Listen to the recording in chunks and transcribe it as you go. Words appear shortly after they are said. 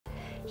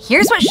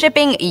Here's what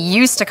shipping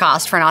used to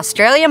cost for an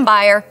Australian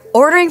buyer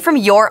ordering from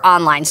your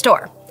online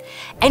store.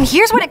 And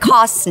here's what it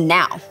costs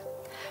now.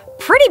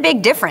 Pretty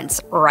big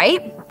difference,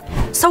 right?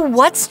 So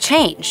what's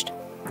changed?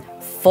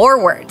 4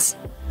 words: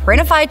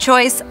 Printify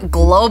Choice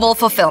Global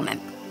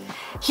Fulfillment.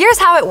 Here's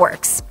how it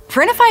works.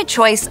 Printify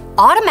Choice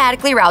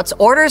automatically routes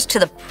orders to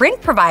the print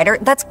provider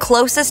that's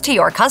closest to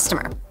your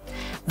customer.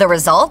 The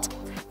result?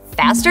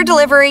 Faster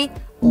delivery,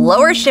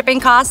 lower shipping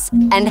costs,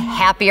 and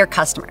happier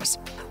customers.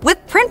 With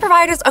print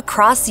providers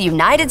across the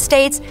United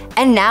States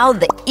and now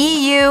the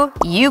EU,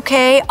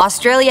 UK,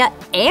 Australia,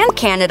 and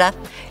Canada,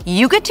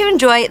 you get to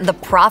enjoy the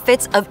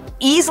profits of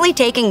easily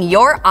taking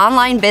your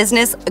online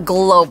business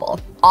global,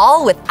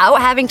 all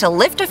without having to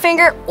lift a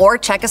finger or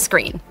check a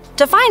screen.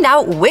 To find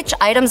out which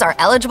items are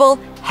eligible,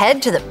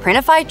 head to the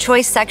Printify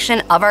Choice section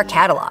of our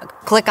catalog.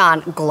 Click on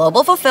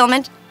Global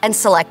Fulfillment and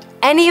select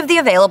any of the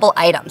available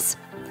items.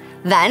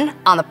 Then,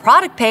 on the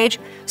product page,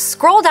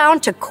 scroll down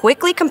to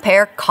quickly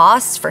compare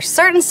costs for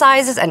certain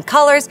sizes and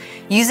colors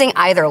using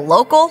either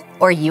local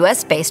or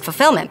US-based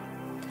fulfillment.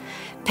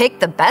 Pick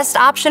the best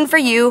option for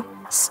you,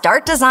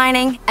 start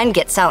designing, and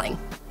get selling.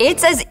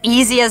 It's as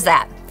easy as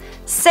that.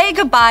 Say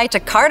goodbye to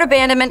cart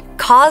abandonment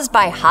caused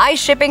by high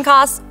shipping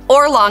costs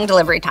or long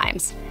delivery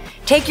times.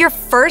 Take your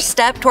first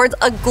step towards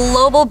a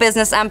global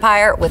business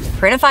empire with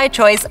Printify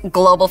Choice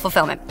Global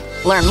Fulfillment.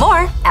 Learn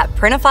more at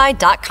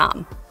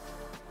printify.com.